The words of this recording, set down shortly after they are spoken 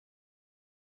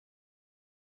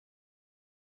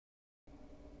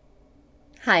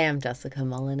Hi, I'm Jessica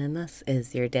Mullen, and this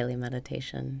is your daily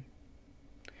meditation.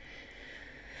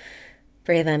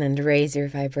 Breathe in and raise your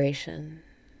vibration.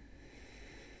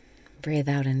 Breathe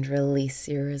out and release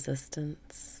your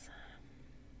resistance.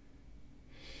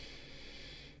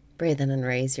 Breathe in and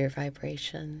raise your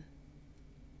vibration.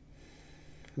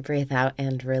 Breathe out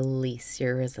and release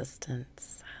your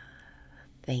resistance.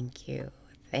 Thank you.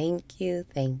 Thank you.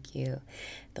 Thank you.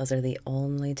 Those are the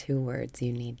only 2 words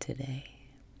you need today.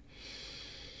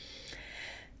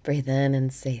 Breathe in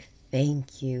and say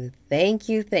thank you, thank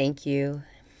you, thank you.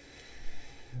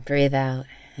 Breathe out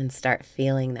and start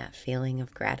feeling that feeling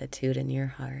of gratitude in your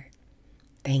heart.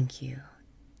 Thank you,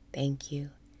 thank you,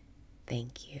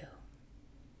 thank you.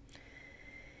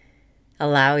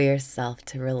 Allow yourself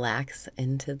to relax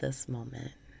into this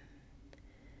moment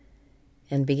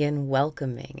and begin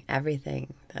welcoming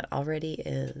everything that already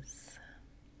is.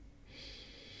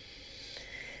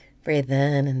 Breathe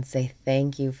in and say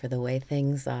thank you for the way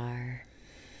things are.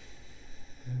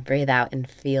 Breathe out and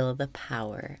feel the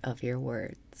power of your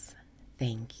words.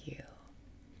 Thank you.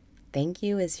 Thank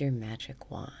you is your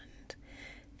magic wand.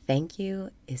 Thank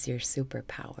you is your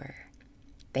superpower.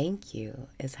 Thank you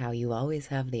is how you always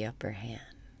have the upper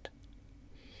hand.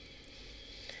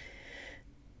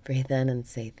 Breathe in and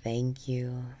say thank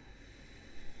you.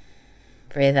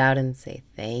 Breathe out and say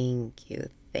thank you,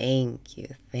 thank you,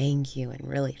 thank you, and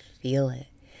really feel it.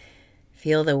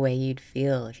 Feel the way you'd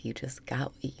feel if you just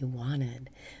got what you wanted,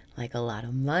 like a lot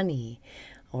of money,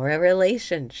 or a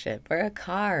relationship, or a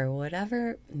car,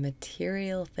 whatever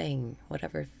material thing,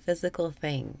 whatever physical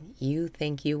thing you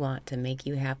think you want to make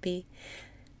you happy.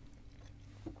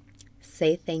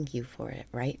 Say thank you for it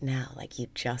right now, like you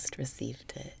just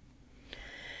received it.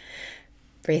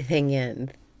 Breathing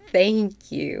in,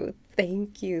 thank you,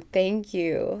 thank you, thank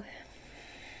you.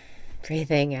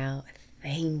 Breathing out,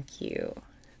 thank you,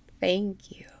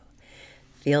 thank you.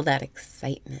 Feel that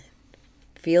excitement.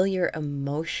 Feel your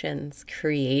emotions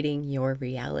creating your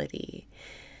reality.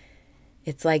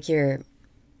 It's like you're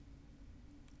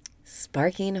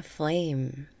sparking a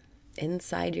flame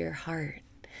inside your heart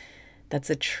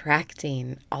that's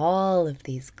attracting all of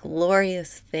these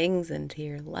glorious things into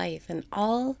your life. And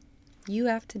all you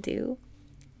have to do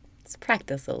is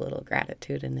practice a little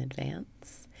gratitude in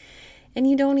advance. And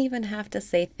you don't even have to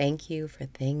say thank you for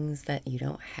things that you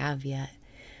don't have yet.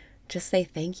 Just say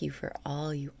thank you for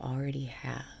all you already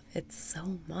have. It's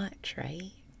so much,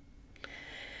 right?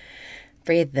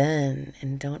 Breathe in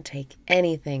and don't take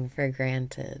anything for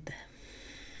granted.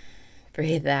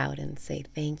 Breathe out and say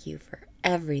thank you for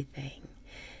everything.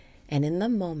 And in the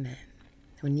moment,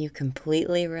 when you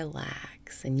completely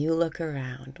relax and you look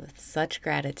around with such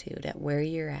gratitude at where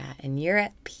you're at and you're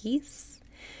at peace,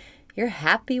 you're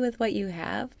happy with what you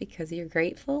have because you're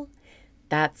grateful,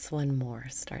 that's when more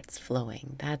starts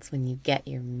flowing. That's when you get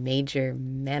your major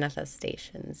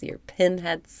manifestations, your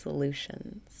pinhead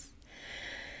solutions.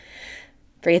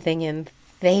 Breathing in,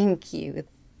 thank you,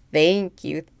 thank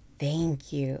you,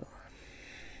 thank you.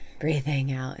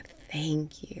 Breathing out,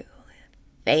 thank you,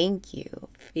 thank you.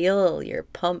 Feel your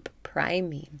pump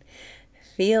priming.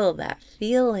 Feel that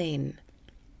feeling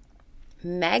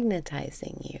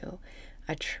magnetizing you,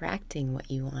 attracting what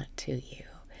you want to you.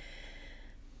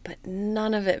 But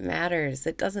none of it matters.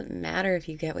 It doesn't matter if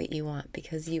you get what you want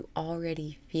because you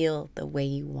already feel the way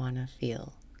you want to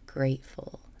feel.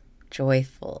 Grateful,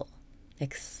 joyful,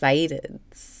 excited,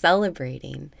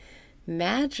 celebrating,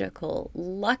 magical,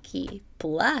 lucky,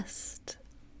 blessed.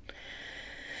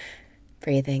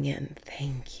 Breathing in,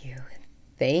 thank you,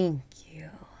 thank you.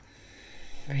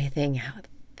 Breathing out,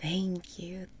 thank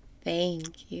you,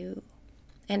 thank you.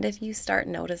 And if you start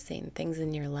noticing things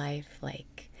in your life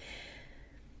like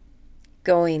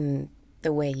going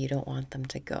the way you don't want them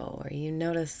to go, or you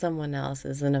notice someone else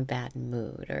is in a bad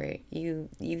mood, or you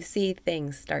see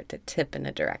things start to tip in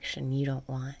a direction you don't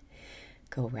want,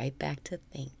 go right back to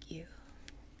thank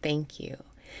you,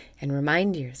 and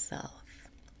remind yourself,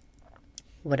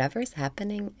 whatever's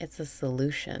happening, it's a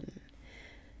solution.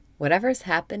 Whatever's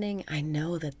happening, I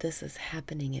know that this is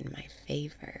happening in my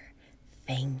favor.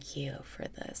 Thank you for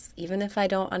this. Even if I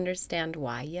don't understand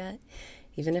why yet,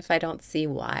 even if I don't see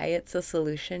why it's a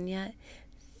solution yet,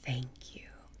 thank you.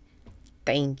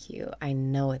 Thank you. I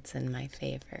know it's in my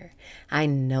favor. I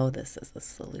know this is a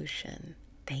solution.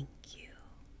 Thank you.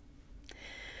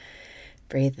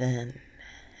 Breathe in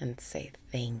and say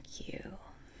thank you.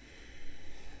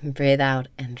 Breathe out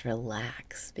and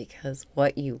relax because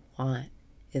what you want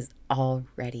is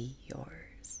already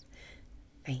yours.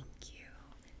 Thank you.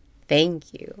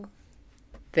 Thank you.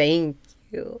 Thank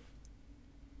you.